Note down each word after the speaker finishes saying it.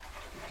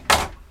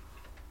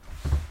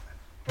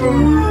Hello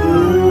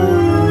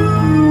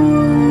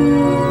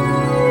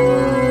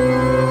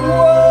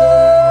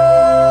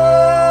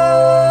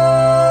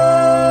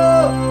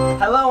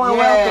and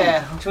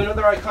welcome to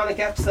another iconic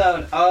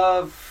episode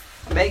of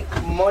Make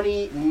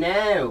Money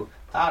Now.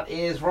 That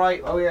is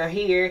right, we are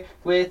here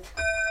with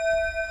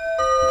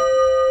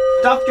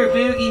Dr.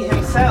 Boogie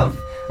himself.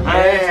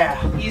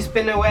 And he's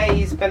been away,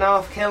 he's been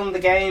off killing the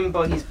game,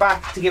 but he's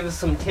back to give us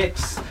some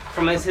tips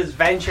from his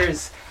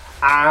ventures.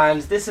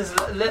 And this is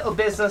a little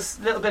bit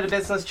of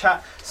business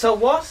chat. So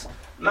what,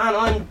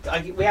 man,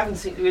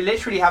 we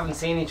literally haven't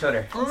seen each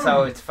other,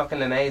 so it's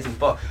fucking amazing.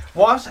 But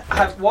we're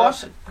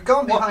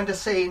going behind the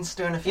scenes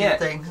doing a few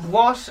things.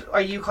 What are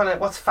you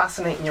what's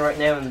fascinating you right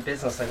now in the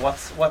business? Like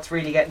what's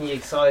really getting you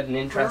excited and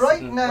interested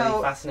right and now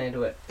really fascinated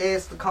with?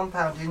 Is the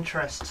compound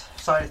interest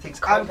side of things.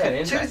 Compound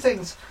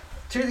interest.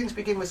 Two things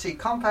begin with C: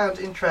 compound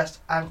interest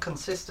and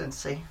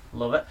consistency.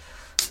 Love it.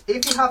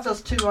 If you have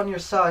those two on your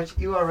side,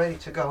 you are ready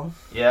to go.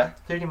 Yeah.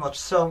 Pretty much.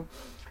 So,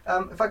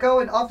 if I go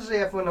in, obviously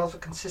everyone knows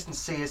what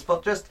consistency is,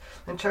 but just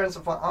in terms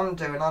of what I'm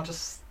doing, I'll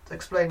just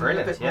explain a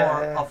little bit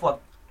more of what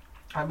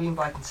I mean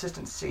by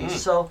consistency.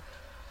 So,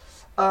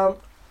 there's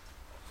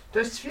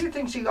a few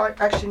things you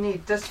actually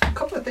need. There's a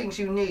couple of things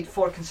you need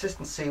for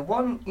consistency.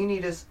 One you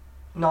need is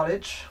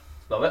knowledge.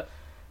 Love it.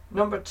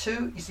 Number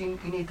two, you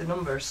need the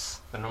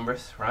numbers. The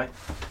numbers, right.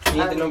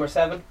 You need the number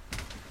 7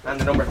 and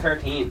the number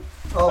 13.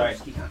 Oh, sorry,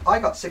 I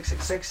got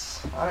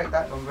 666. I like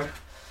that number.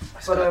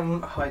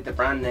 But hide the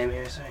brand name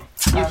here, sorry.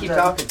 You keep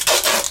talking.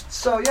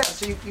 So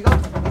you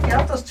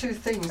have those two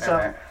things.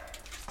 So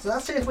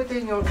that's it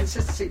within your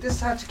consistency. This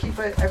is how to keep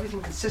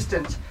everything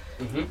consistent.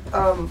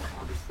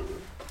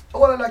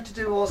 What I like to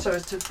do also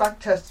is to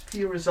backtest a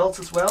few results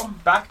as well.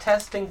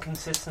 Backtesting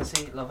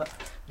consistency, love it.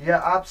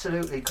 Yeah,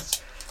 absolutely.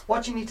 Because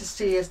what you need to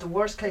see is the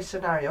worst case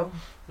scenario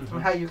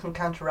and how you can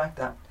counteract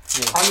that.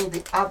 Yeah. I mean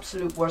the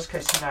absolute worst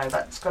case scenario.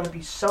 That's going to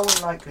be so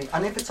unlikely.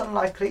 And if it's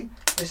unlikely,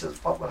 this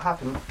is what will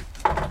happen.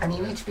 And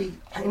you need to be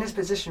in this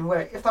position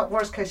where if that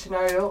worst case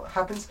scenario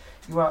happens,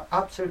 you are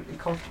absolutely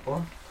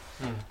comfortable.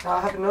 Now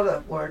I have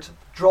another word,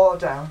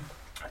 drawdown.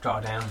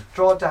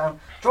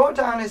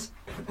 Drawdown is,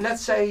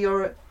 let's say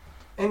you're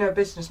in a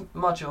business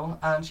module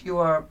and you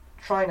are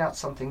trying out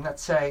something,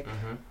 let's say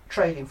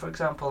trading for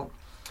example,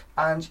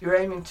 and you're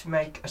aiming to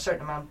make a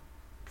certain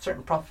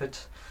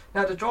profit.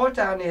 Now the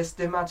drawdown is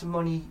the amount of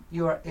money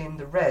you are in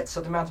the red,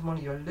 so the amount of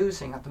money you're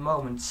losing at the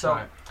moment.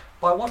 So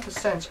by what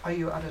percent are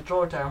you at a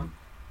drawdown?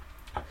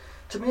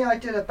 To me, I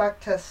did a back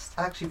test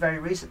actually very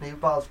recently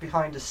while I was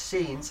behind the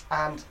scenes,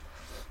 and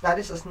now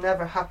this has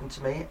never happened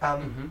to me.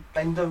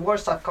 And the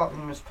worst I've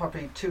gotten was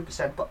probably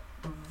 2%, but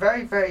the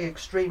very, very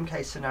extreme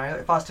case scenario,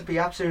 if I was to be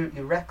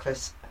absolutely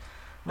reckless,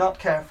 not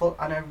careful,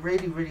 and I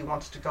really, really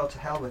wanted to go to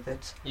hell with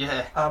it.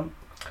 Yeah.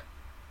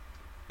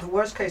 The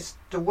worst case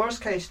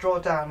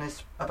drawdown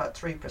is about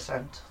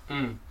 3%.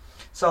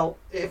 So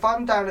if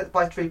I'm down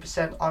by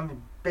 3%, I'm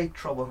in big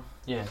trouble.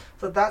 Yeah.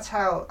 So that's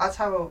how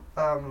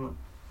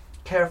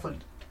careful.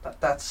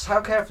 That's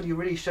how careful you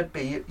really should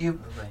be. You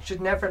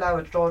should never allow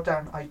a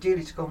drawdown,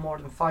 ideally, to go more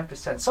than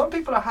 5%. Some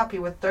people are happy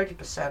with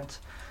 30%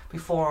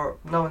 before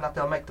knowing that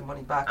they'll make the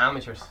money back.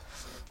 Amateurs.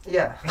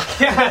 Yeah.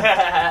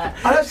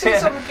 And I've seen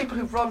some people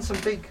who've run some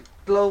big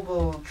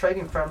global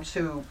trading firms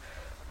who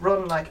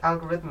run like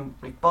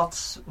algorithmic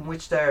bots in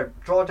which their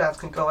drawdowns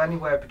can go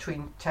anywhere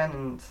between 10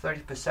 and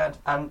 30%,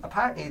 and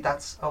apparently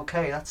that's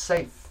okay, that's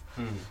safe.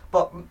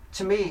 But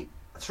to me,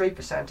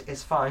 3%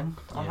 is fine.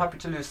 I'm happy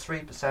to lose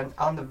 3%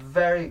 on the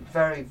very,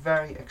 very,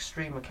 very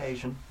extreme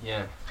occasion.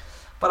 Yeah.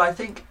 But I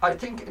think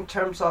in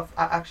terms of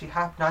actually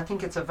happening, I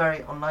think it's a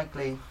very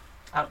unlikely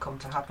outcome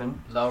to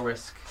happen. Low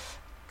risk,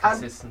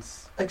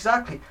 consistency.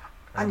 Exactly.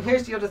 And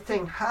here's the other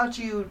thing: how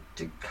do you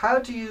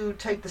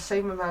take the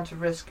same amount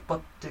of risk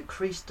but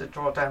decrease the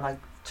drawdown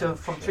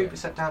from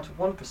 3% down to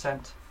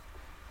 1%?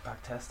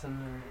 Backtesting,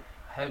 or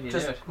how do you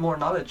just do it? More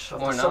knowledge of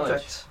the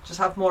subject. Just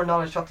have more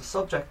knowledge of the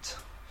subject.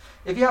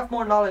 If you have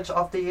more knowledge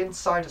of the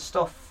insider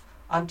stuff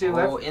and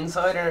do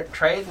insider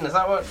trading, is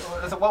that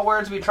what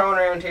words are we throwing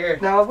around here?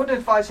 Now I wouldn't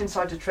advise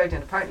insider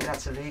trading. Apparently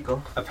that's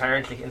illegal.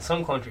 Apparently in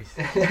some countries.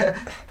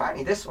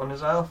 Apparently this one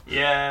as well.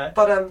 Yeah.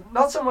 But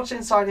not so much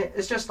insider.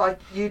 It's just like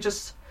you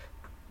just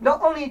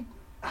not only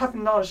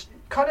having knowledge,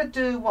 kind of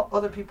do what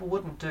other people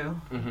wouldn't do.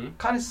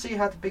 Kind of see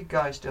how the big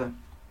guys do it.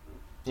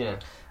 Yeah.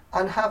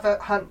 And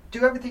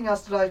do everything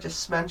else that I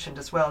just mentioned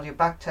as well. Your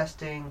back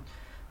testing,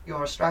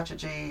 your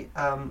strategy.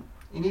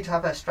 You need to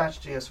have a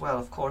strategy as well,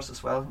 of course,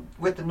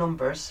 with the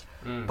numbers.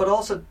 But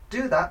also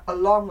do that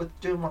along with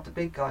doing what the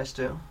big guys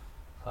do.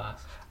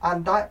 Class.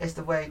 And that is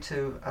the way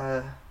to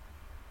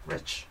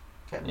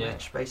getting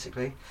rich,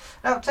 basically.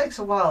 Now, it takes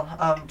a while.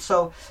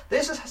 So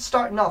this is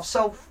starting off.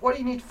 So what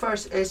you need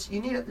first is you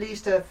need at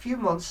least a few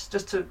months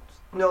just to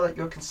know that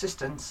you're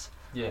consistent.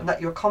 Yeah. And that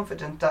you're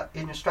confident that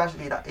in your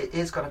strategy that it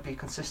is going to be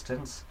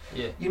consistent.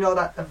 Yeah. You know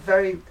that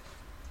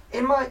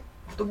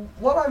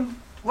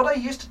what I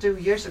used to do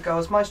years ago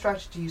is my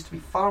strategy used to be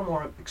far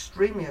more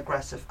extremely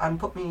aggressive and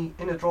put me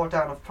in a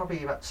drawdown of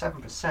probably about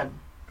 7%.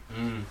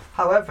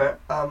 However,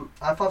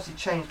 I've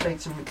obviously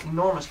made some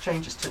enormous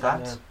changes to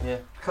that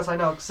because I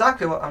know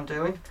exactly what I'm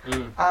doing.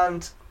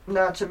 And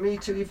now to me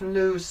to even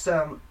lose,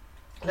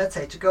 let's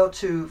say to go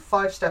to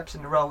 5 steps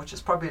in a row, which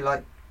is probably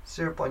like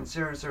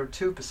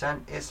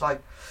 0.002%, is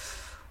like,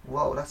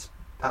 whoa,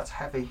 that's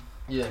heavy.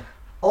 Yeah.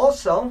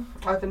 Also,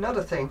 I have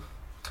another thing.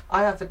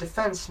 I have a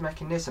defense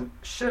mechanism.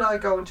 Should I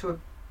go into a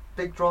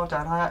big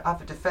drawdown, I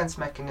have a defense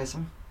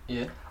mechanism.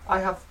 Yeah. I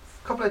have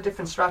a couple of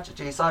different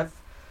strategies. I've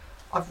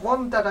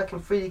one that I can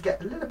freely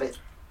get a little bit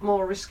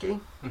more risky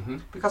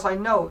because I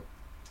know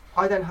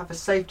I then have a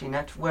safety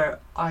net where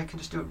I can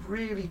just do it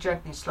really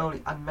gently,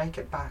 slowly, and make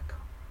it back.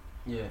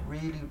 Yeah.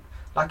 Really,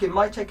 like it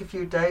might take a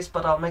few days,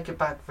 but I'll make it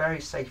back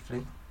very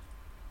safely.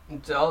 We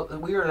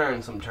were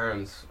learning some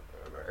terms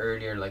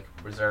earlier, like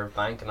Reserve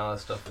Bank and all that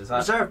stuff. Is that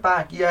Reserve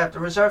Bank? Yeah, the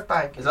Reserve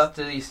Bank. Is that?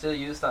 Do you still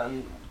use that?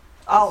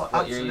 Oh,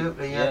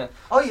 absolutely, yeah.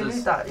 Oh, you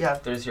need that, yeah.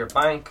 There's your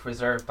bank,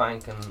 Reserve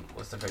Bank, and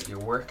what's the your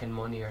working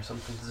money or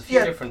something. There's a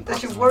few different.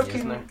 There's your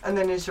working, and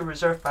then there's your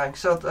Reserve Bank.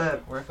 So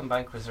the working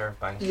bank, Reserve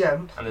Bank. Yeah.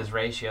 And there's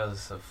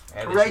ratios of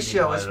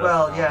ratio as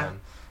well, yeah.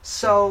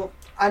 So,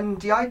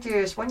 and the idea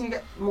is when you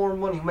get more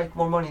money, make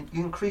more money,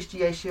 you increase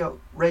the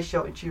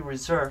ratio into your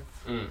reserve.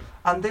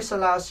 And this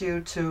allows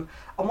you to,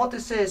 and what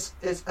this is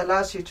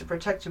allows you to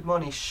protect your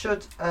money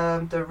should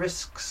the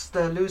risks,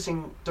 the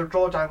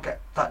drawdown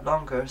get that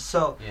longer.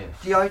 So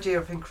the idea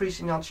of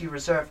increasing onto your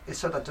reserve is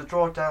so that the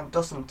drawdown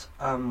doesn't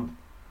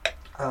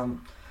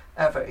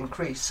ever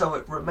increase, so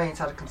it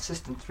remains at a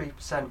consistent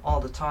 3% all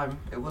the time.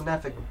 It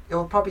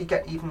will probably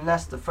get even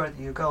less the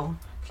further you go.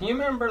 Can you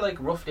remember, like,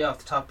 roughly off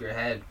the top of your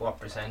head what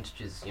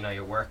percentages,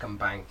 your working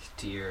bank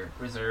to your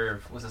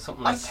reserve? Was it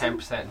something like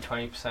 10% and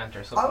 20%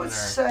 or something? I would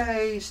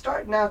say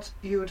starting out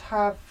you would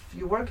have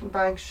your working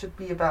bank should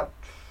be about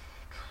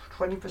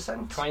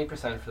 20%.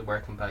 20% for the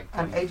working bank.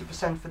 And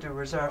 80% for the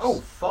reserves.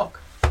 Oh,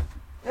 fuck.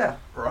 Yeah.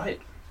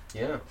 Right.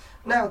 Yeah.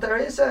 Now, there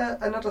is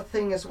another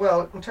thing as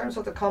well, in terms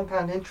of the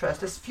compound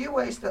interest. There's a few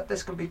ways that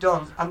this can be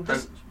done. And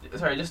this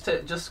sorry,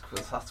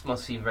 that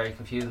must seem very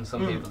confusing to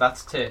some people.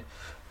 That's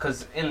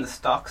because in the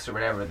stocks or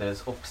whatever,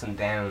 there's ups and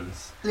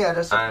downs.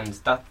 Yeah, and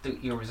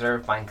your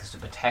reserve bank is to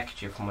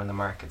protect you from when the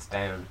market's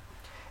down.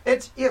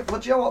 But you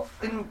know what?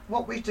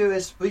 What we do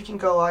is we can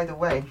go either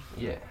way.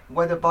 Yeah.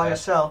 Whether buy or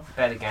sell.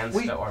 Bet against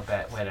it or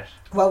bet with it.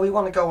 Well, we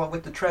want to go on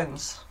with the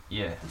trends.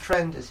 Yeah. The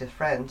trend is your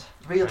friend.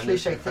 Real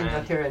cliche thing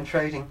I hear in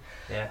trading.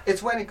 Yeah.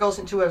 It's when it goes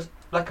into a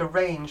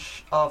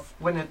range of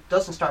when it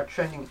doesn't start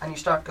trending and you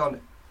start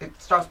going,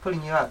 it starts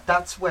pulling you out.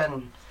 That's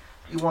when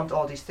you want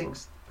all these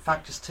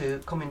factors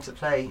to come into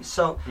play.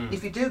 So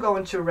if you do go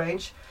into a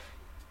range,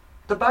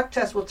 the back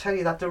test will tell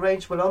you that the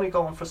range will only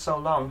go on for so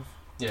long.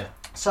 Yeah.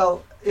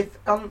 So if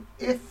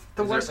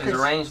the worst case, is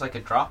a range like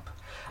a drop?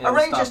 A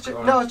range is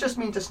it just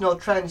means there's no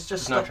trend. It's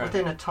just stuck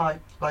within a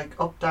type, like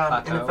up down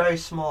plateau. In a very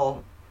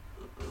small,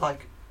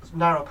 like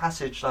narrow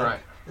passage.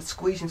 Like it's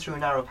squeezing through a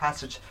narrow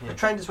passage. Yeah. The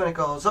trend is when it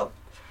goes up.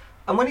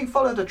 And when you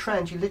follow the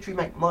trend, you literally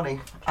make money,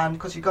 and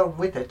because you're going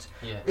with it.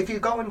 Yeah. If you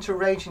go into a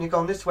range and you're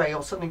going this way,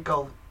 it'll suddenly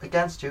go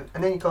against you,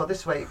 and then you go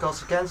this way, it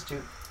goes against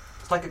you.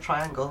 It's like a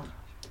triangle.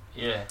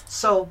 Yeah.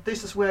 So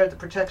this is where the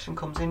protection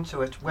comes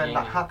into it when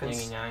that happens.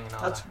 Yin and yang and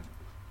all that's that.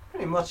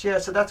 Pretty much, yeah.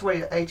 So that's where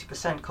your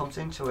 80% comes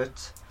into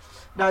it.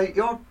 Now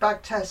your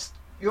back test,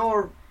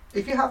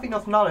 if you have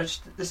enough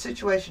knowledge, the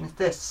situation is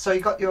this. So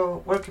you got your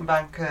working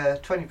bank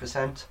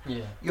 20%.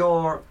 Yeah.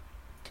 Your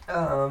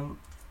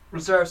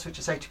reserves, which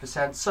is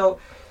 80%. So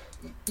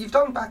you've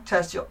done back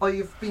tests, or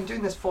you've been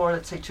doing this for,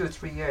 let's say, 2 or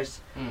 3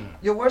 years.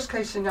 Your worst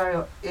case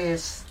scenario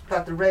is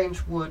that the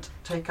range would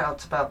take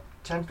out about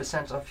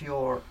 10% of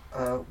your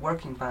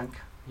working bank.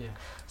 Yeah.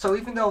 So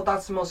even though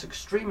that's the most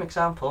extreme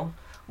example,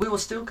 we will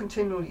still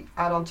continually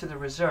add on to the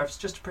reserves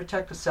just to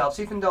protect ourselves,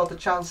 even though the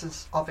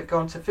chances of it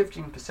going to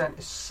 15%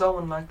 is so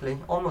unlikely,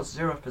 almost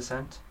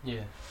 0%.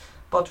 Yeah.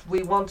 But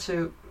we want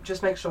to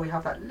just make sure we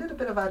have that little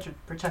bit of added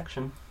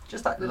protection,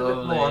 just that little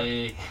bit more.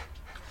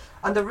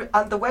 And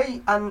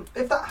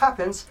if that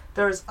happens,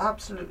 there is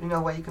absolutely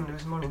no way you can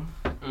lose money.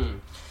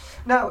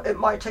 Now, it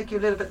might take you a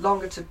little bit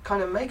longer to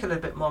kind of make a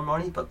little bit more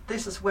money, but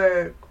this is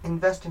where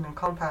investing in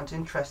compound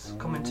interests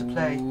come into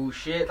play. Oh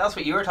shit, that's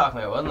what you were talking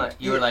about, wasn't it?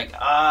 You were like,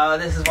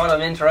 this is what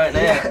I'm into right now.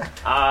 Yeah.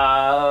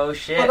 Oh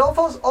shit. But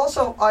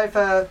also I've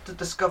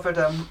discovered,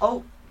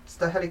 it's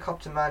the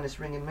helicopter man is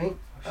ringing me.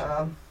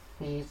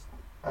 He's...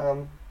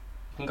 you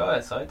can go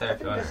outside there if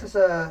you want. This is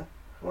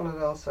one of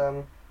those...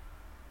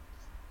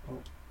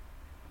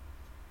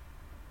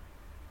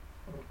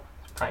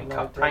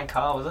 Prank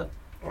call, was it?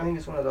 I think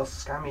it's one of those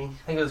scammy...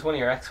 I think it was one of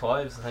your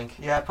ex-wives, I think.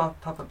 Yeah,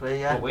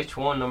 probably, yeah. Well, which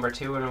one? Number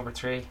 2 or number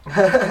 3?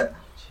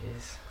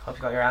 Jeez. Hope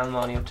you got your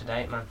alimony up to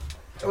date, man.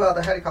 Well,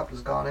 the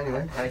helicopter's gone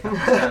anyway.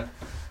 Helicopter's gone.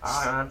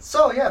 Alright, man.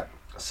 So, yeah.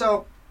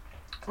 So,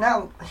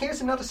 now,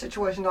 here's another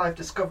situation that I've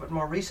discovered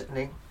more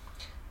recently,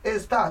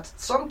 is that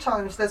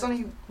sometimes there's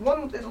only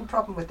one little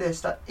problem with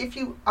this, that if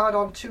you add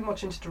on too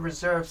much into the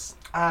reserves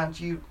and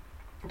you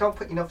don't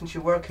put enough into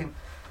your working,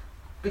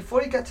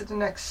 before you get to the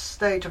next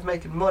stage of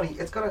making money,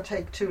 it's going to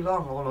take too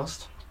long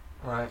almost.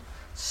 Right.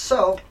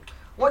 So,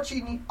 what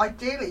you need,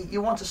 ideally,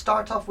 you want to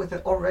start off with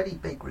an already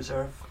big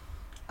reserve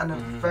and a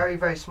very,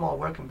 very small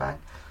working bank.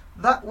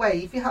 That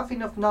way, if you have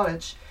enough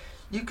knowledge,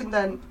 you can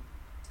then,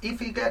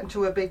 if you get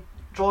into a big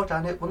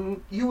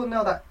drawdown, you will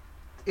know that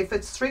if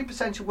it's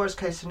 3% your worst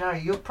case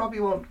scenario, you probably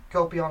won't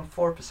go beyond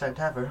 4%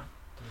 ever.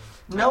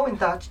 Knowing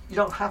that, you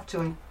don't have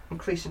to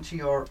increase into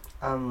your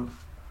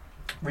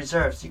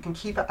reserves. You can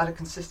keep it at a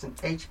consistent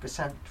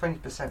 80%,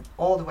 20%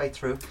 all the way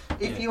through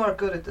if you are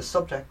good at the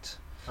subject.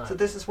 Right. So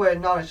this is where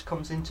knowledge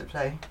comes into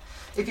play.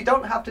 If you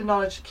don't have the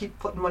knowledge, keep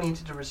putting money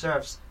into the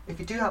reserves. If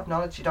you do have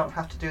knowledge, you don't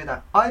have to do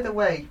that. Either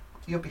way,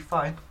 you'll be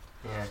fine.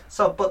 Yeah.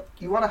 So, but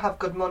you want to have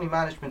good money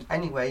management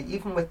anyway,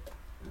 even with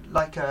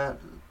like a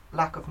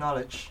lack of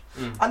knowledge.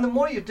 And the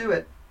more you do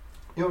it,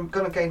 you're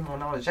going to gain more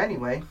knowledge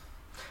anyway.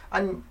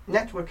 And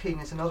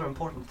networking is another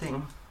important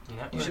thing.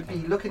 You should be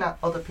looking at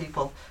other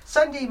people.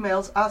 Send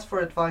emails, ask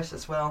for advice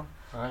as well.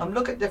 Right.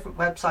 Look at different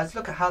websites,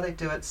 look at how they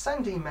do it.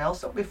 Send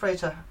emails, don't be afraid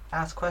to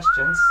ask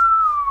questions.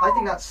 I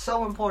think that's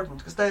so important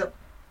because they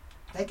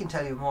can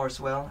tell you more as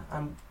well.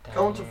 And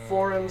going to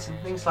forums and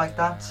things like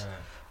that.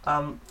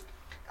 And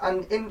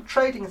in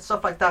trading and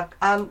stuff like that.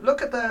 And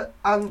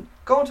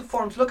go into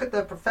forums, look at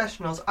the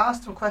professionals,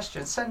 ask them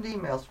questions, send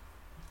emails.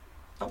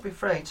 Don't be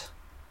afraid.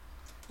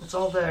 It's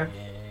all there.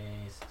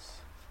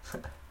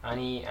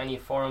 Any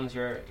forums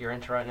you're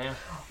into right now?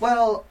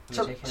 Well,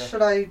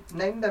 should I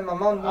name them?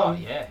 I'm on one. Oh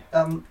yeah.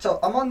 So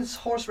I'm on this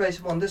horse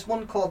racing one. This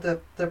one called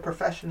the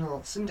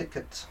Professional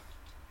Syndicate.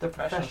 The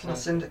Professional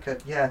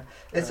Syndicate. Yeah,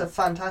 it's a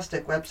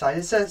fantastic website.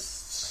 It says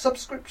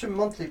subscription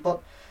monthly,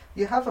 but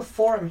you have a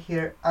forum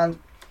here and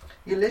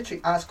you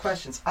literally ask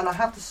questions. And I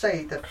have to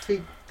say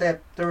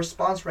that the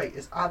response rate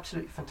is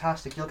absolutely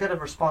fantastic. You'll get a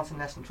response in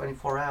less than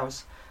 24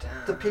 hours.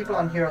 Damn. The people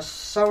on here are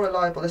so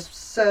reliable.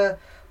 It's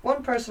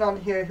one person on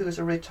here who is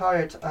a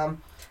retired, and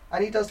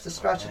he does the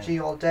strategy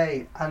all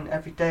day and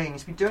every day, and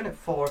he's been doing it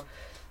for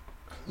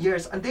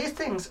years. And these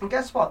things, and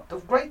guess what? The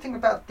great thing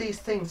about these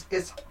things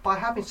is by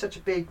having such a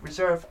big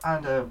reserve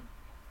and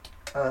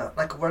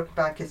like a working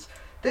bank, it's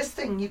this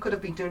thing you could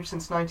have been doing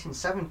since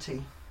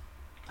 1970,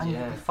 and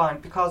you'd be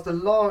fine because the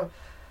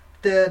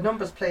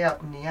numbers play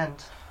out in the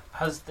end.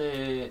 I was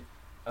going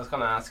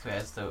to ask you,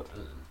 has the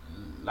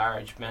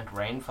large amount of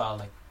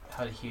rainfall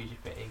had a huge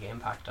big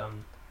impact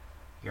on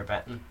your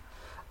betting?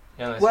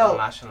 Well,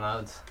 national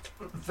odds.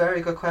 Very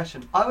good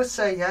question. I would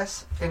say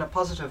yes, in a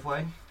positive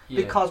way,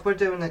 because we're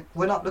doing it.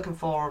 We're not looking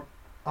for.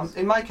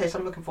 In my case,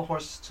 I'm looking for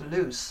horses to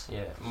lose.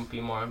 Yeah, it would be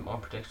more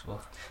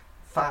unpredictable.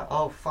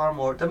 Far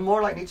more. They're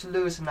more likely to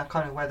lose in that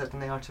kind of weather than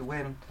they are to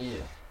win.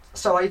 Yeah.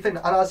 So I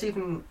was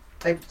even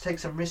able to take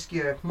some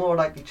riskier, more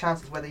likely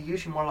chances where they're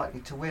usually more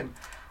likely to win.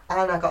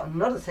 And I got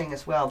another thing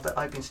as well that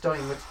I've been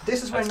studying.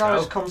 This is where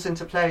knowledge comes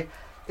into play.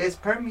 Is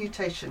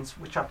permutations,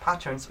 which are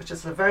patterns, which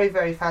is a very,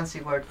 very fancy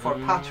word for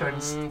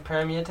patterns.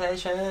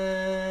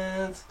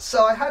 Permutations.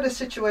 So I had a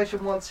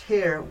situation once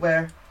here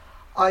where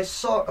I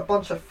saw a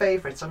bunch of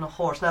favourites on a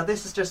horse. Now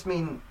this is just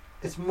mean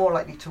it's more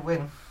likely to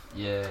win.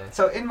 Yeah.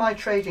 So in my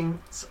trading,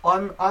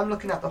 I'm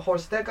looking at the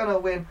horse. They're going to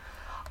win.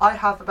 I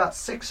have about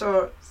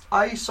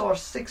I saw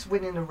 6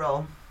 win in a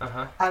row,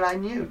 and I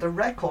knew the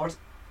record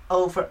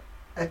over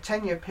a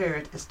 10-year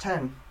period is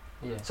 10.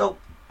 Yeah. So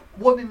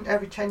 1 in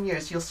every 10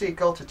 years you'll see it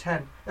go to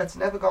 10. It's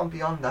never gone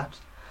beyond that.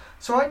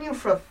 So I knew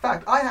for a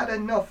fact I had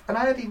enough, and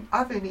I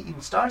haven't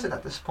even started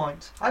at this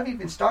point. I haven't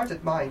even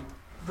started my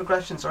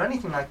progressions or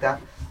anything like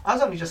that. I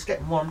was only just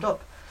getting warmed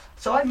up.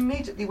 So I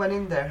immediately went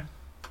in there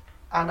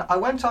and I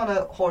went on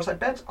a horse. I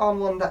bet on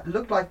one that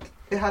looked like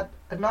it had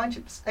a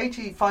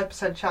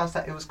 85% chance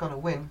that it was going to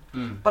win.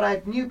 But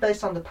I knew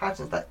based on the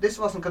patterns that this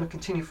wasn't going to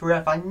continue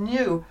forever. I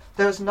knew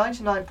there was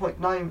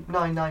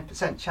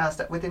 99.999% chance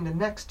that within the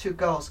next 2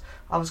 goes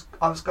I was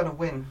going to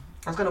win.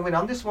 I was going to win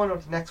on this one or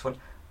the next one.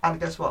 And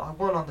guess what? I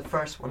won on the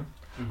first one.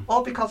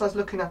 All because I was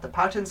looking at the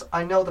patterns.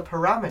 I know the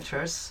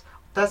parameters.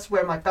 That's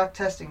where my back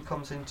testing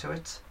comes into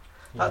it.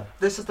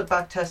 This is the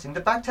back testing.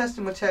 The back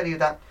testing will tell you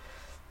that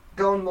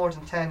going more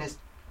than 10 is,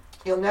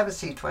 you'll never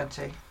see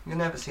 20. You'll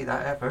never see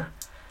that ever.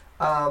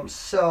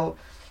 So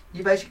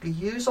you basically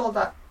use all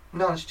that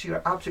knowledge to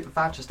your absolute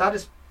advantage. That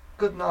is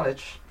good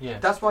knowledge. Yeah.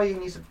 That's why you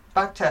need to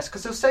back test,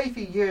 because it'll save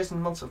you years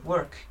and months of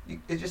work.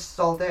 It's just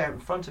all there in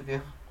front of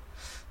you.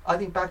 I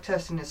think back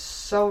testing is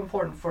so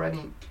important for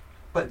any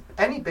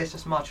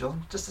business module,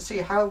 just to see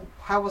how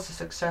was it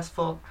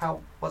successful,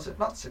 how was it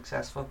not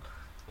successful.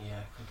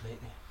 Yeah,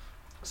 completely.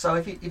 So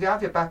if you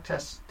have your back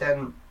test,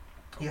 then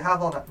you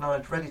have all that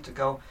knowledge ready to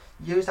go.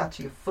 Use that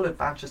to your full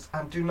advantage,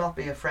 and do not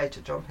be afraid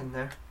to jump in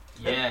there.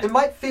 Yeah. It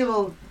might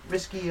feel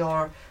risky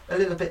or a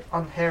little bit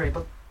unhairy,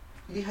 but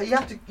you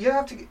have to.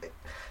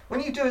 When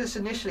you do this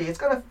initially, it's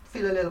going to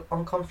feel a little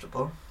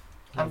uncomfortable.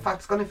 In fact,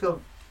 it's going to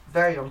feel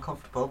very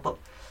uncomfortable. But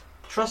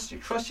trust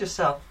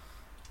yourself,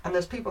 and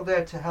there's people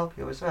there to help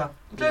you as well,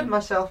 including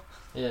myself.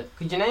 Yeah.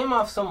 Could you name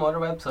off some other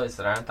websites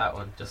that aren't that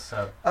one, just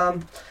so?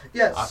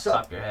 Yeah. Off the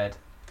top of your head.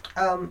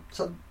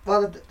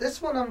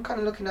 This one I'm kind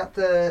of looking at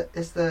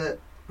is the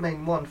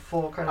main one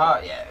for kind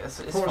of it's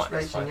horse fine,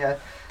 racing. fine. Yeah.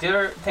 The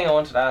other thing I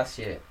wanted to ask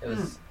you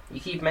was You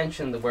keep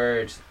mentioning the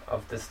word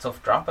of the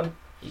stuff dropping.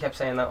 You kept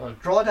saying that one.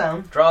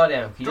 Drawdown.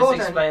 Drawdown. Can you Drawdown.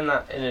 just explain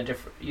that in a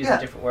using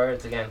different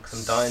words again? Because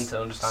I'm dying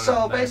to understand that.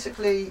 So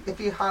basically, if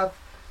you have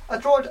a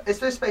drawdown, is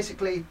this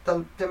basically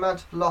the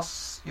amount of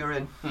loss you're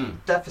in?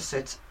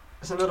 Deficit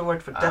is another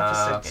word for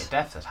deficit. Okay,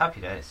 deficit.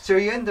 Happy days. So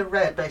you're in the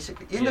red,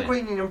 basically. In the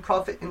green, you're in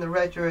profit. In the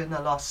red, you're in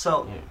the loss.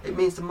 So it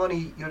means the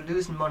money, you're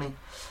losing money.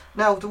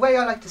 Now, the way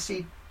I like to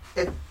see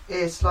it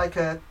is like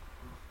a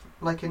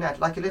net,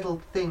 like a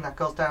little thing that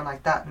goes down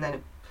like that, and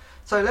then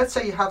so let's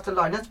say you have the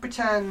line. Let's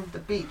pretend the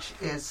beach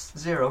is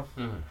 0.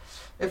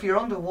 If you're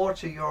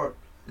underwater, you're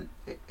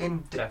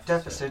in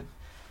deficit.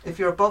 If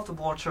you're above the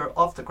water,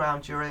 off the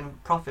ground, you're in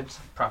profit.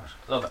 Profit.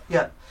 Love it.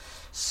 Yeah.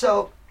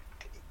 So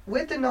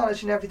with the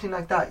knowledge and everything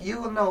like that, you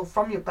will know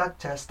from your back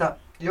test that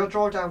your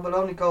drawdown will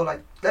only go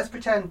like, let's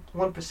pretend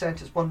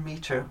 1% is 1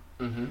 metre.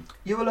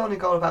 You will only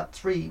go about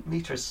 3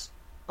 metres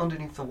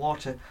underneath the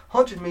water.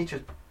 100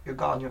 metres, you're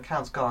gone, your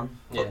account's gone.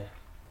 Yeah.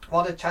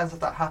 What are the chances of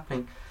that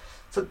happening?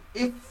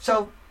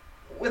 So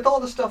with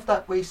all the stuff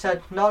that we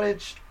said,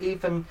 knowledge,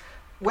 even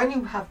when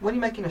you're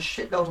making a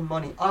shitload of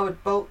money, I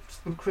would both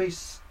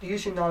increase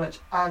using knowledge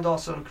and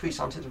also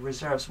increase onto the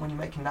reserves when you're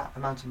making that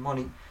amount of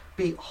money.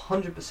 Be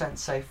 100%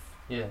 safe.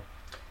 Yeah.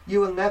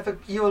 In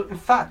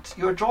fact,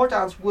 your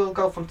drawdowns will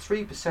go from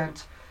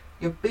 3%,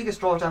 your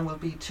biggest drawdown will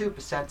be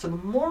 2%. So the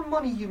more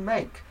money you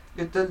make,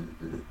 the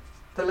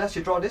less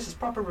you draw. This is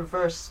proper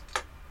reverse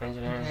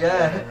engineering.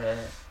 Yeah.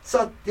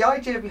 So the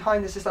idea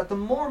behind this is that the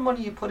more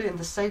money you put in,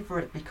 the safer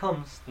it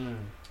becomes.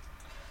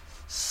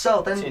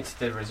 So then it's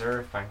the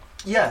reserve bank.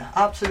 Yeah,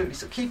 absolutely.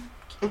 So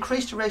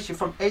increase the ratio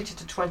from 80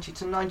 to 20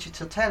 to 90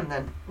 to 10.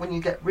 Then when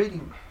you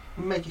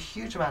make a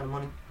huge amount of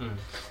money,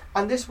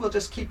 and this will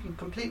just keep you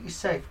completely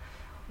safe.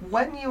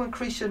 When you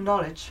increase your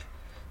knowledge,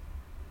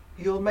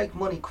 you'll make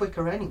money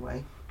quicker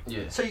anyway.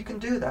 Yeah. So you can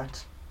do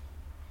that.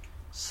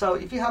 So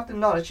if you have the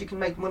knowledge, you can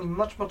make money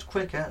much, much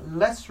quicker,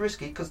 less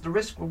risky, because the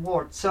risk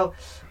reward. So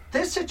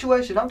this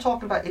situation, I'm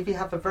talking about if you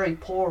have a very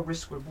poor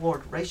risk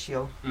reward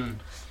ratio.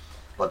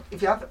 But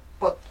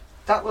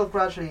that will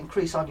gradually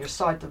increase on your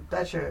side the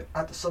better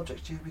at the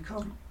subject you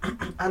become.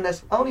 And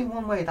there's only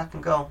one way that can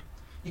go.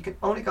 You can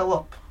only go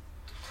up.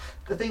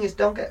 The thing is,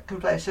 don't get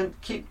complacent.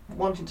 Keep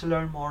wanting to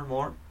learn more and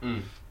more.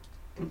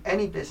 In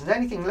any business,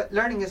 anything,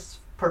 learning is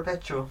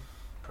perpetual.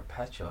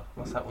 Perpetual?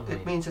 What's that one mean?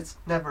 It means it's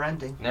never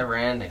ending. Never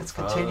ending. It's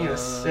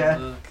continuous.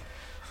 Yeah.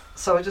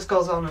 So it just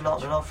goes on and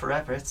on and on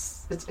forever.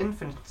 It's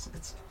infinite.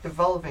 It's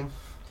evolving.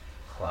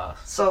 Class.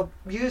 So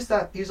use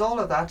all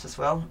of that as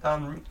well.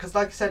 Because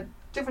like I said,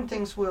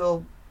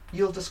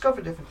 you'll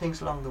discover different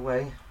things along the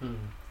way.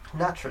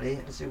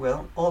 Naturally, as you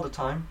will, all the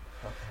time.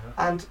 Okay.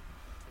 And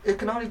it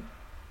can only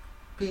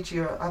be to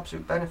your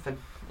absolute benefit.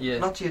 Yeah.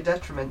 Not to your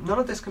detriment. None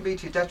of this can be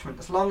to your detriment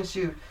as long as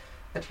you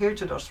adhere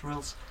to those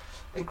rules.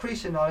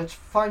 Increase your knowledge,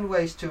 find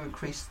ways to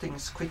increase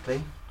things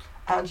quickly,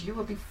 and you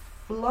will be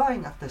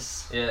flying at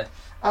this. Yeah.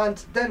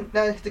 And then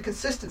now the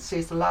consistency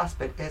is the last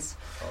bit. This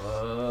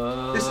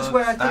is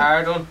where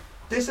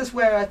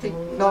I think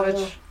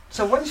knowledge.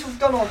 So once you've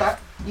done all that,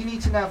 you need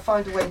to now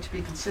find a way to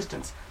be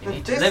consistent. You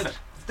need to live it.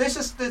 This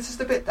is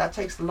the bit that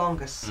takes the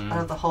longest out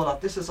of the whole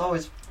lot. This is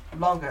always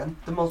longer and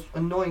the most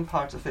annoying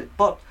part of it.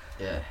 But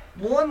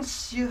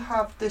once you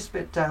have this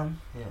bit down,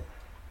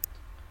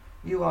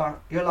 your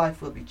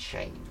life will be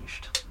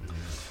changed.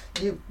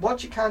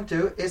 What you can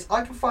do is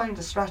I can find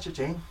a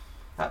strategy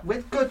that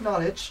with good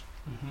knowledge,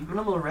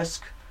 minimal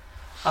risk,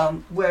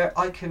 where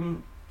I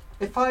can,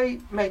 if I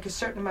make a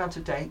certain amount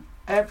a day,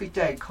 every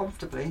day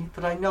comfortably,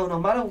 that I know no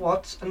matter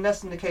what,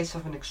 unless in the case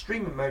of an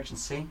extreme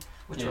emergency,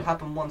 which will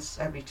happen once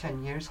every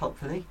 10 years,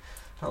 hopefully,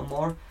 no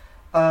more,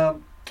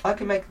 I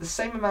can make the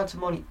same amount of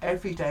money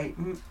every day,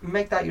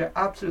 make that your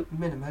absolute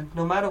minimum,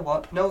 no matter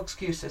what, no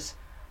excuses,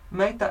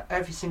 make that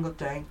every single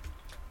day.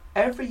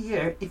 Every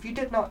year, if you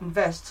did not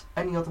invest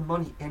any other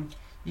money in,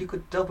 you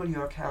could double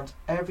your account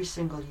every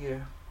single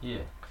year.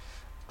 Yeah.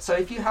 So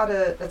if you had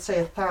let's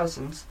say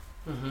 1,000,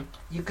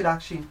 you could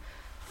actually,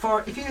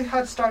 if you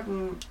had a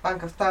starting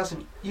bank of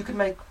 1,000, you could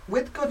make,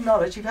 with good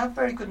knowledge, if you have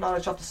very good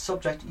knowledge of the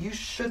subject, you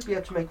should be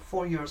able to make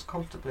 €4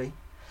 comfortably.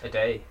 A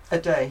day? A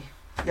day,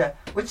 yeah.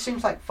 Which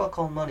seems like fuck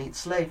all money, it's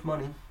slave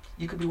money.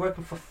 You could be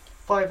working for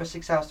 5 or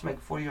 6 hours to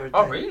make €4 a day.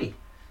 Oh, really?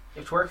 You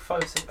have to work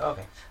 5 or 6,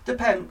 okay.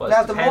 Depends. Well,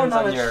 now, the more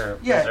knowledge,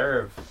 on your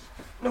reserve.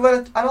 No,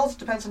 well, it also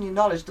depends on your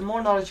knowledge. The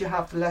more knowledge you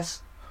have, the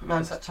less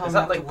amount of time you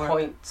have to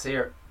work. Is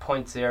that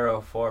like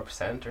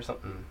 0.04% or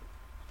something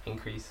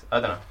increase? I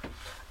don't know.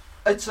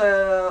 It's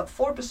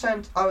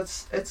 4%.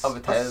 It's of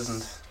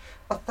 1,000.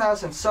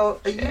 1,000. So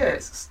a year,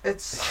 it's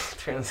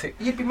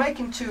you'd be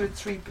making 2 or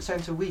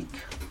 3% a week,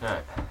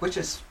 which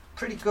is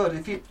pretty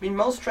good.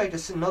 Most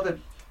traders in other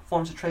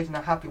forms of trading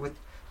are happy with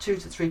 2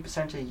 to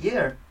 3% a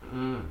year,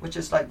 which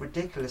is like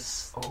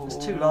ridiculous. It's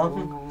too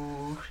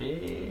long.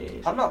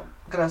 Shit. I'm not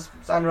gonna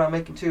stand around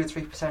making 2 or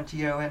 3% a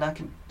year when I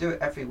can do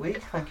it every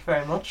week. Thank you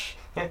very much.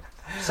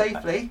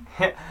 Safely.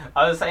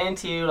 I was saying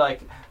to you,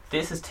 like,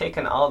 this is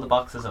ticking all the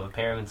boxes of a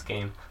pyramid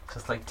scheme.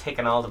 Just like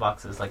ticking all the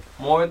boxes, like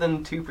more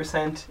than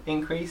 2%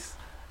 increase.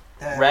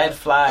 Red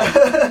flag.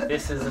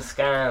 This is a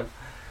scam.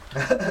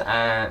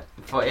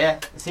 But yeah,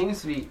 it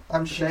seems to be.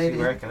 I'm shady.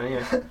 Working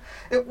anyway.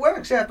 It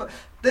works, yeah. But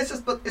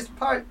it's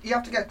part. You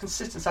have to get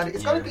consistency at it.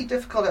 It's going to be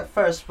difficult at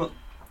first, but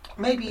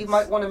maybe you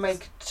might want to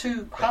make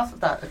half of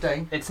that a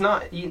day. It's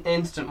not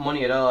instant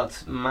money at all.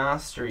 It's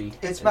mastery.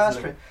 It's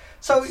mastery.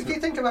 So if you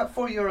think about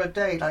 €4 a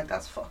day, like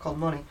that's fuck all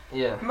money.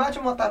 Yeah.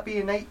 Imagine what that'd be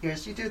in 8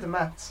 years. You do the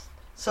maths.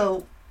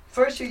 So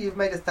first year you've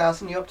made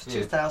 1,000, you're up to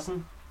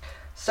 2,000.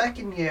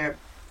 Second year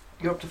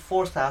you're up to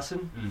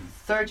 4,000.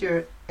 Third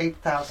year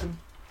 8,000.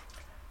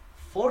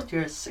 Fourth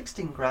year is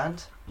 16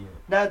 grand. Yeah.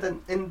 Now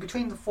then, in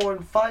between the 4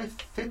 and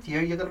 5th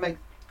year, you're going to make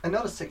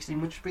another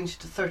 16, which brings you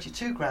to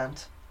 32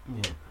 grand.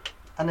 Yeah.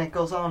 And then it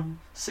goes on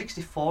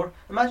 64.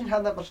 Imagine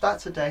how much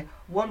that's a day.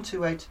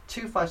 128,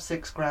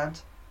 256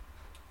 grand.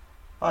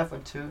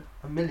 512,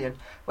 a million.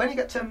 When you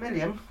get to a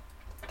million,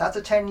 that's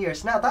a 10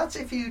 years. Now that's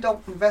if you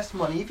don't invest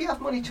money. If you have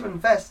money to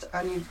invest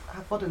and you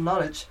have other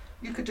knowledge,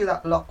 you could do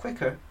that a lot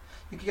quicker.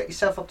 You could get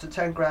yourself up to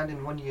 10 grand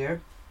in 1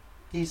 year,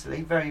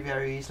 easily, very,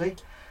 very easily.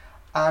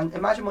 And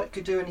imagine what you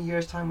could do in a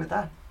year's time with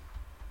that.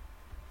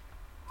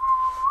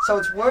 So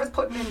it's worth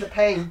putting in the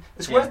pain.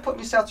 It's worth putting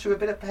yourself through a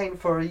bit of pain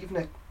for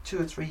even 2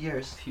 or 3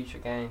 years. Future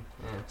gain.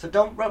 Yeah. So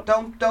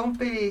don't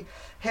be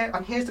here.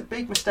 And here's the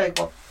big mistake.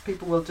 What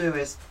people will do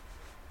is,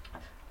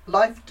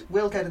 life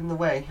will get in the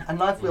way, and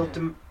life will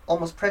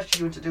almost pressure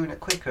you into doing it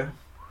quicker,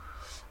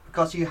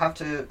 because you have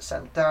to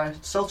settle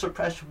down. Social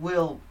pressure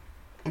will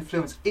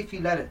influence if you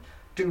let it.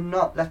 Do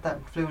not let that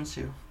influence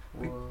you,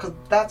 because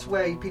that's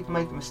where people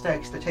make the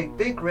mistakes. They take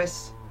big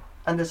risks,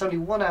 and there's only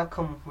one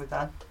outcome with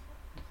that.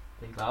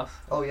 Big loss.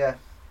 Oh yeah,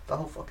 the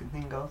whole fucking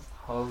thing goes.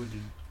 Holy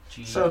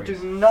Jesus. So do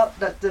not.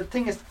 The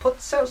thing is,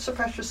 put social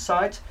pressure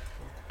aside.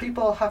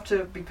 People have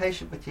to be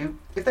patient with you.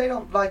 If they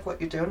don't like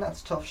what you're doing,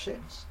 that's tough shit.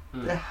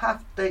 They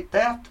have to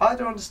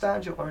either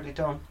understand you or they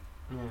don't.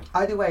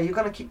 Either way, you're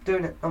going to keep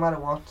doing it no matter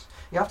what.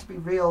 You have to be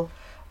real,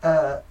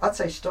 I'd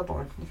say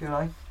stubborn, if you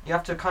like. You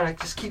have to kind of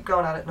just keep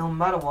going at it no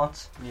matter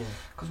what.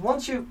 Because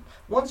once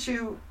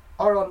you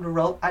are on the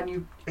road and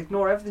you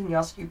ignore everything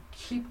else, you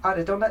keep at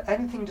it. Don't let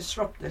anything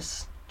disrupt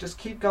this. Just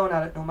keep going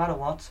at it no matter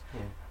what.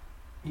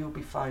 You'll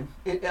be fine.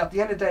 At the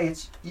end of the day,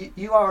 it's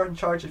you are in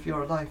charge of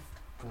your life.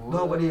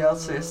 Nobody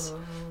else is.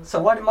 So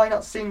while it might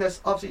not seem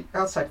there's obviously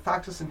outside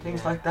factors and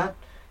things like that,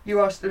 you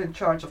are still in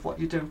charge of what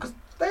you're doing, because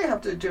they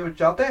have to do a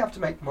job, they have to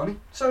make money,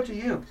 so do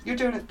you. You're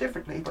doing it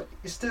differently, but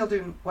you're still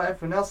doing what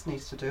everyone else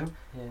needs to do.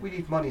 We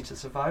need money to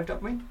survive,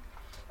 don't we?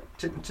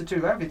 To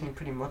do everything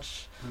pretty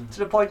much, to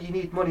the point you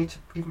need money to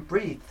even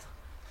breathe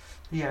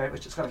the air,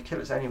 which is going to kill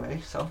us anyway,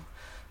 so.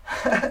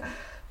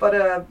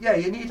 But yeah,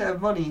 you need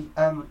money,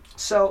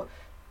 so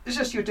it's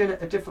just you're doing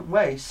it a different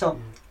way. So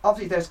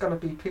obviously there's going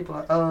to be people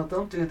like, oh,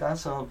 don't do that,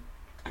 so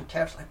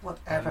Kev's like,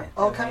 whatever.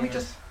 Can we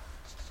just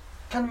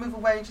kind of move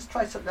away and just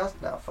try something else?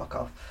 No, fuck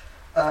off.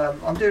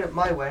 I'm doing it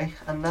my way,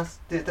 and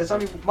there's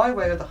only my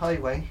way or the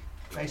highway,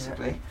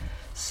 basically.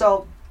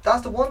 So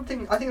that's the one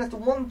thing. I think that's the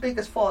one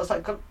biggest fault. It's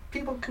like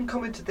people can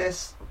come into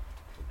this,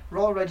 we're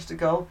all ready to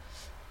go,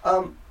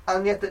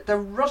 and yet they're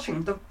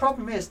rushing. The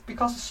problem is,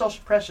 because of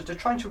social pressure, they're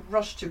trying to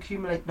rush to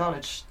accumulate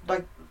knowledge,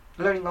 like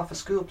learning off a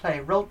school play,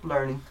 rote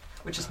learning,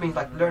 which just means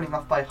like learning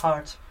off by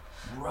heart.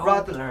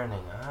 Rote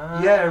learning.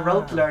 Yeah,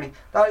 rote learning.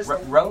 That is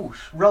rote.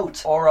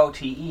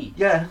 R-O-T-E.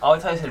 Yeah. Oh, I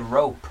thought you said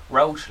rope.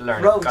 Rote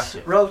learning.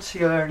 Rote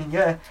learning.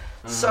 Yeah.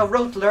 So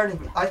rote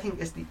learning, I think,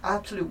 is the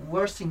absolute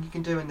worst thing you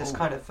can do in this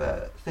kind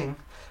of thing.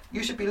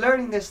 You should be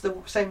learning this the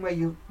same way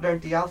you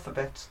learned the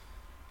alphabet.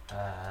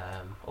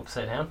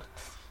 Upside down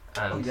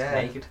and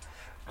naked.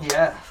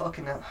 Yeah,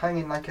 fucking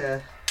hanging like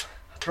a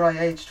dry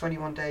aged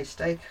 21-day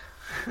steak.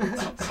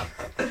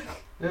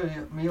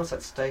 Meals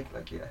at steak,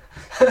 like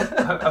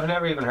I've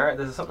never even heard.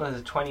 There's something as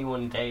a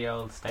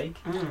 21-day-old steak.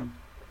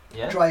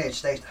 Yeah. Dry aged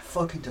steaks, they're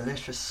fucking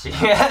delicious. Yeah.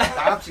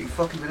 They're absolutely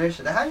fucking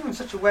delicious. They hang them in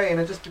such a way,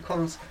 and it just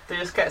becomes. They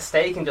just get a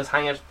steak and just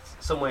hang it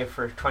some way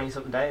for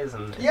 20-something days,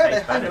 and they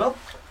hang it up.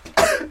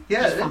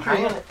 Yeah, just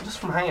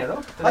from hanging it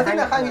up. I think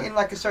they hang it in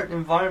like a certain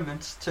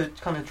environment to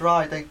kind of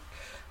dry. They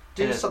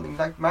do something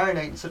like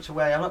marinate in such a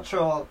way. I'm not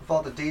sure of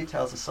all the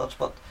details as such,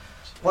 but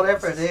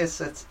whatever it is,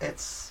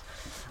 it's.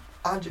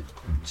 And it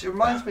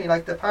reminds me,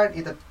 like,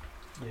 apparently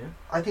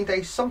I think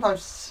they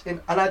sometimes, and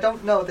I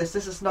don't know this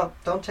is not,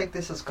 don't take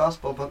this as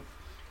gospel, but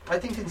I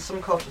think in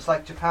some cultures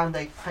like Japan,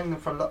 they hang them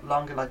for a lot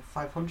longer, like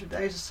 500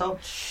 days or so.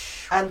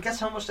 And guess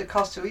how much they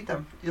cost to eat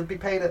them? You'll be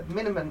paid at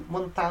minimum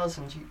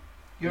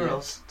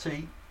 €1,000 to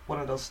eat one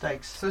of those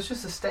steaks. So it's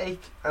just a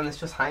steak and it's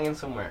just hanging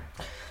somewhere.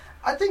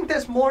 I think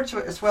there's more to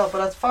it as well,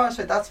 but as far as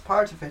that's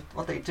part of it,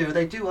 what they do.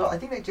 I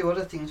think they do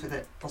other things with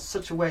it in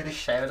such a way.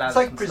 It's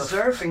like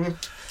preserving it.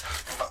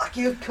 Fuck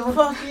you, cunt.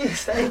 Fuck you,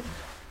 steak.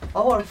 I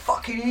want to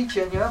fucking eat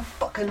you and you're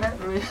fucking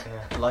letting me.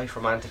 Yeah, light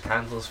romantic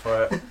candles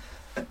for it.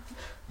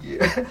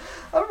 Yeah.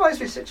 That reminds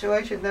me of a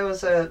situation. There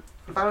was a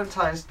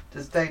Valentine's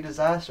Day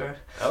disaster.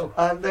 Oh.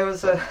 And there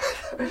was a...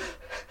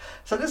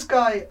 So this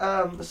guy,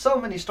 there's so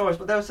many stories,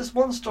 but there was this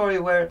one story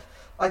where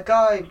a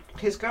guy,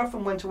 his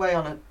girlfriend went away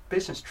on a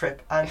business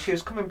trip and she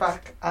was coming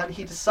back and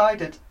he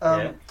decided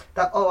that,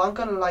 I'm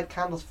going to light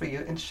candles for you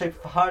in the shape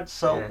of a heart,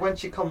 so when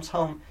she comes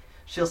home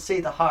she'll see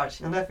the heart.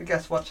 You'll never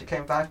guess what she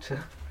came back to.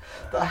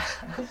 The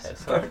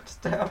house burnt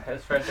down.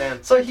 House burnt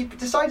down. So he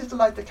decided to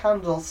light the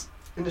candles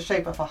in the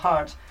shape of a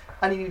heart,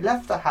 and he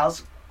left the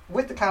house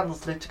with the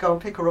candles lit to go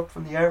and pick her up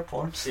from the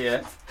airport.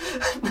 Yeah.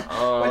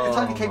 By the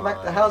time he came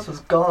back, the house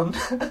was gone.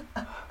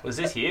 Was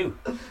this you?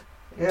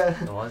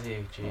 Yeah. It was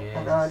you, jeez.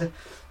 And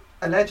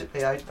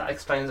allegedly, that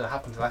explains what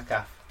happened to that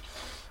gaff.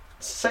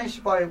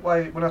 Essentially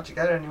why we're not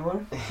together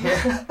anymore.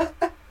 Yeah.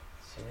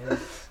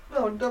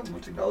 No,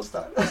 nobody knows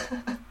that.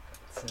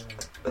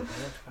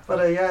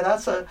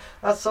 But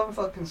that's some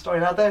fucking story.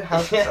 Now their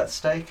house is at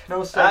stake.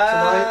 No steak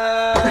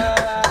tonight.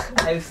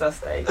 House at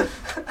stake.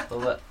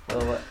 Love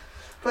it.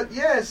 But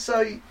yeah,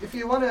 so if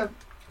you want to,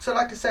 so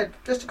like I said,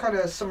 just to kind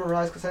of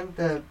summarise, because then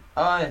the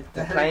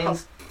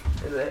planes.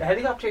 Is it a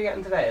helicopter you're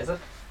getting today? Is it?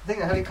 I think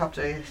the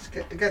helicopter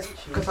gets,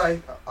 because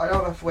I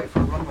don't have to wait for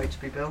a runway to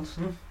be built.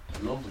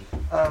 Lovely.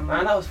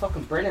 Man, that was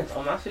fucking brilliant.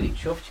 I'm absolutely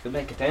chuffed you could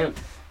make it down.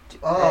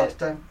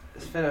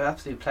 It's been an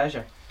absolute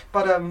pleasure.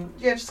 But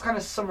just kind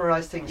of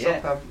summarise things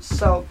up.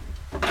 So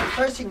the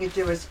first thing you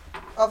do is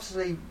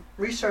obviously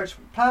research,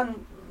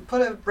 plan,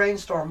 put a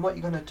brainstorm what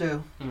you're going to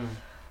do.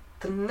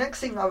 The next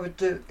thing I would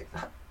do,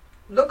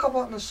 look up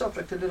on the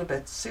subject a little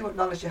bit, see what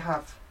knowledge you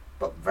have.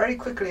 But very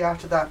quickly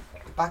after that,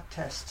 back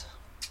test.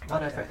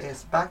 Whatever it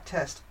is, back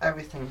test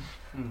everything.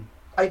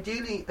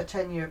 Ideally a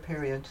 10-year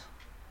period.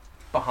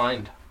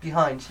 Behind,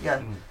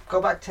 yeah.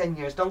 Go back 10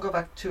 years. Don't go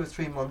back 2 or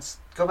 3 months.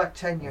 Go back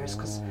 10 years,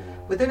 because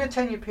within a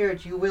 10-year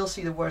period you will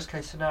see the worst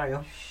case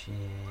scenario. Shit,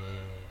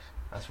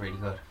 that's really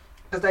good.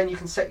 Because then you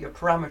can set your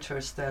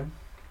parameters then.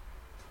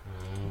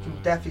 You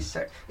can definitely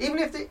set, even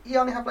if you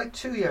only have like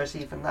 2 years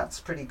even, that's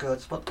pretty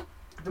good. But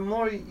the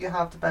more you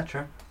have, the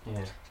better.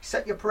 Yeah.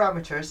 Set your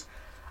parameters,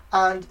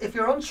 and if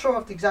you're unsure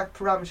of the exact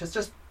parameters,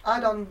 just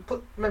add on,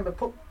 put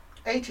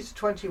 80 to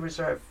 20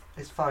 reserve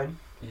is fine.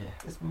 Yeah.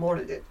 It's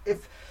more,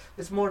 if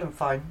it's more than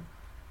fine.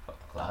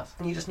 Class.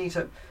 And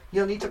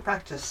you'll need to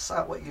practice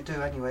at what you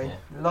do anyway.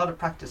 Yeah. A lot of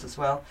practice as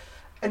well.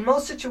 In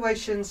most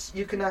situations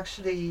you can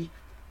actually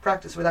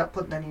practice without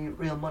putting any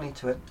real money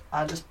to it,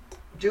 and just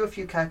do a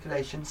few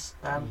calculations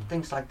and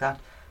things like that.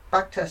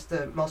 Backtest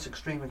the most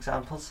extreme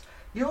examples.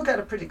 You'll get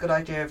a pretty good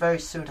idea very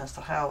soon as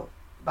to how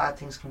bad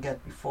things can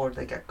get before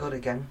they get good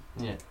again.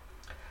 Yeah.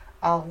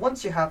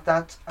 Once you have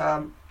that,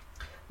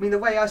 the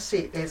way I see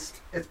it is,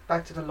 it's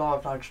back to the law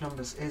of large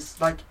numbers. Is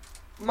like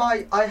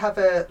I have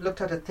looked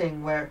at a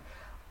thing where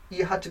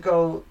you had to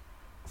go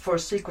for a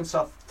sequence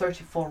of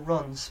 34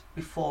 runs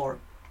before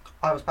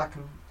I was back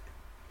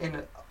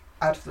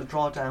out of the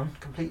drawdown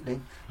completely.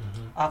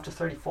 After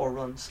 34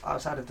 runs, I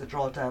was out of the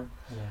drawdown.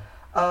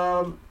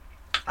 Yeah.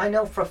 I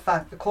know for a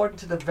fact, according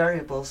to the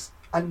variables,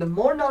 and the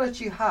more knowledge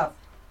you have,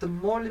 the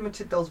more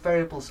limited those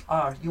variables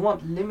are. You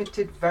want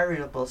limited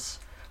variables.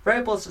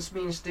 Variables just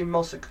means the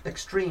most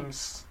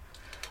extremes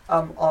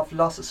of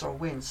losses or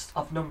wins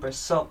of numbers.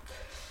 So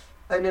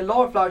in the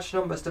law of large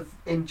numbers,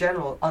 in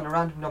general, on a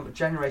random number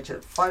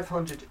generated,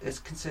 500 is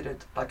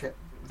considered like a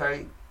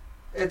very,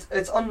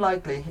 it's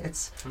unlikely.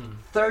 It's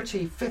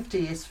 30,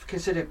 50 is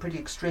considered pretty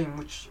extreme,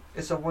 which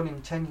is a 1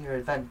 in 10-year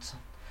event.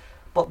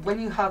 But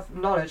when you have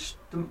knowledge,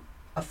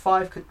 a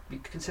 5 could be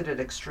considered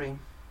extreme.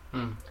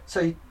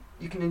 So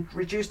you can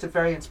reduce the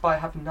variance by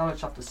having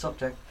knowledge of the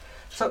subject.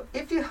 So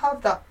if you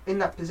have that in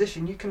that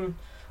position, you can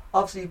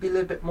obviously be a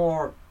little bit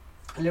more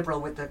liberal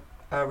with the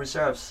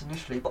reserves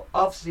initially, but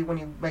obviously when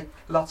you make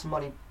lots of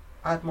money,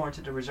 add more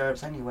into the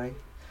reserves anyway,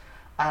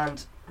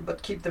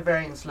 but keep the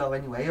variance low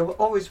anyway. It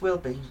always will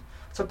be.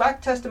 So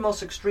back test the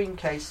most extreme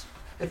case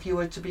if you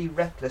were to be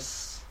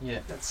reckless,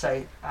 let's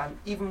say, and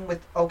even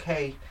with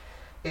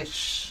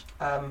okay-ish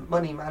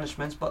money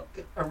management, but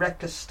a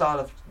reckless style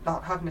of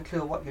not having a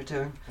clue what you're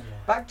doing.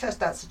 Back test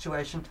that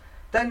situation,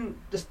 then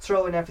just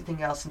throw in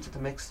everything else into the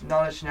mix,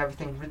 knowledge and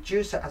everything,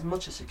 reduce it as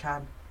much as you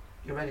can,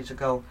 you're ready to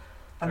go.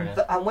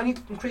 And when you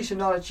increase your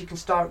knowledge, you can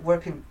start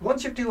working.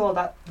 Once you do all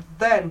that,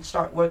 then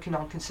start working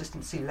on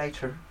consistency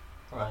later.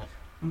 Right.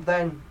 And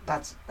then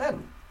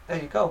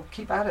there you go.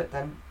 Keep at it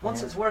then.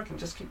 Once it's working,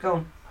 just keep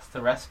going. That's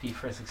the recipe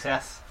for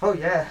success. Oh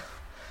yeah.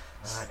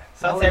 Right.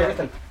 So that's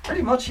everything.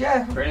 Pretty much,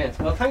 yeah. Brilliant.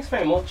 Well, thanks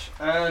very much,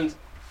 and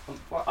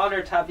we're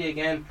honoured to have you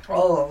again.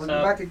 Oh, we'll be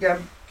back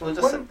again. We'll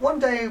just one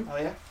day. Oh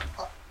yeah.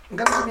 I'm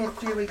going to give me a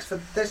few weeks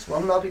for this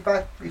one. I'll be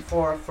back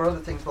before for other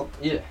things, but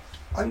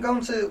I'm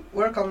going to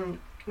work on.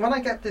 When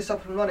I get this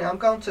up and running, I'm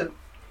going to,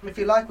 if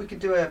you like, we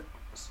can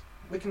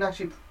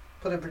actually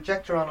put a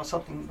projector on or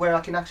something where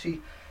I can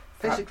actually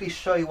physically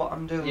show you what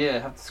I'm doing. Yeah,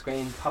 have the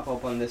screen pop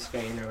up on this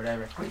screen or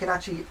whatever. We can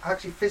actually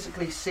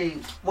physically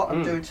see what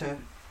I'm doing to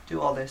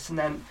do all this, and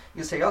then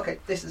you'll say, okay,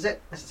 this is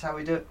it, this is how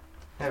we do it.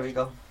 There we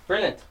go.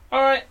 Brilliant.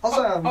 Alright.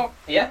 Also,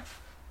 yeah?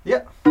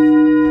 Yeah.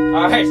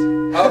 Alright.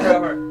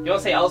 Over. You want to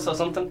say also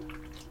something?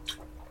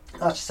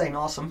 I was just saying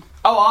awesome.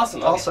 Oh,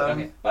 awesome. Okay.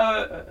 Awesome.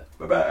 Okay.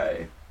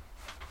 Bye-bye.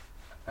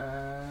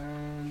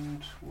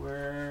 And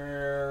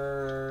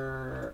we're